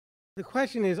the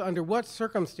question is, under what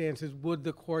circumstances would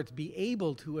the courts be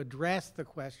able to address the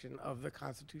question of the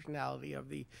constitutionality of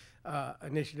the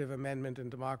Initiative, Amendment,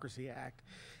 and Democracy Act?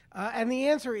 And the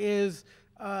answer is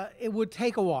it would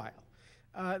take a while.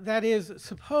 That is,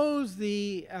 suppose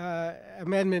the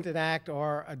amendment and act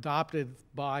are adopted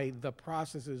by the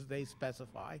processes they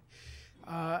specify.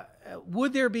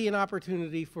 Would there be an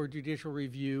opportunity for judicial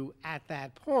review at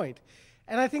that point?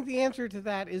 And I think the answer to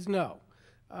that is no.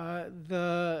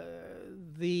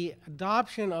 The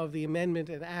adoption of the amendment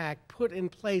and act put in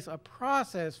place a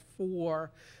process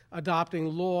for adopting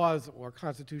laws or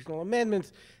constitutional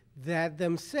amendments that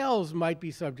themselves might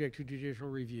be subject to judicial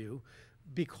review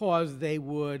because they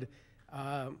would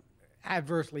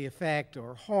adversely affect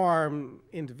or harm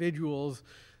individuals.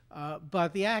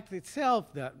 But the act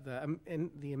itself,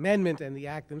 the amendment and the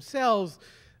act themselves,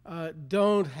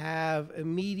 don't have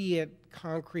immediate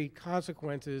concrete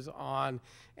consequences on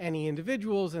any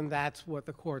individuals, and that's what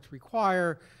the courts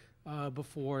require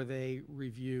before they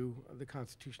review the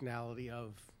constitutionality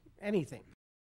of anything.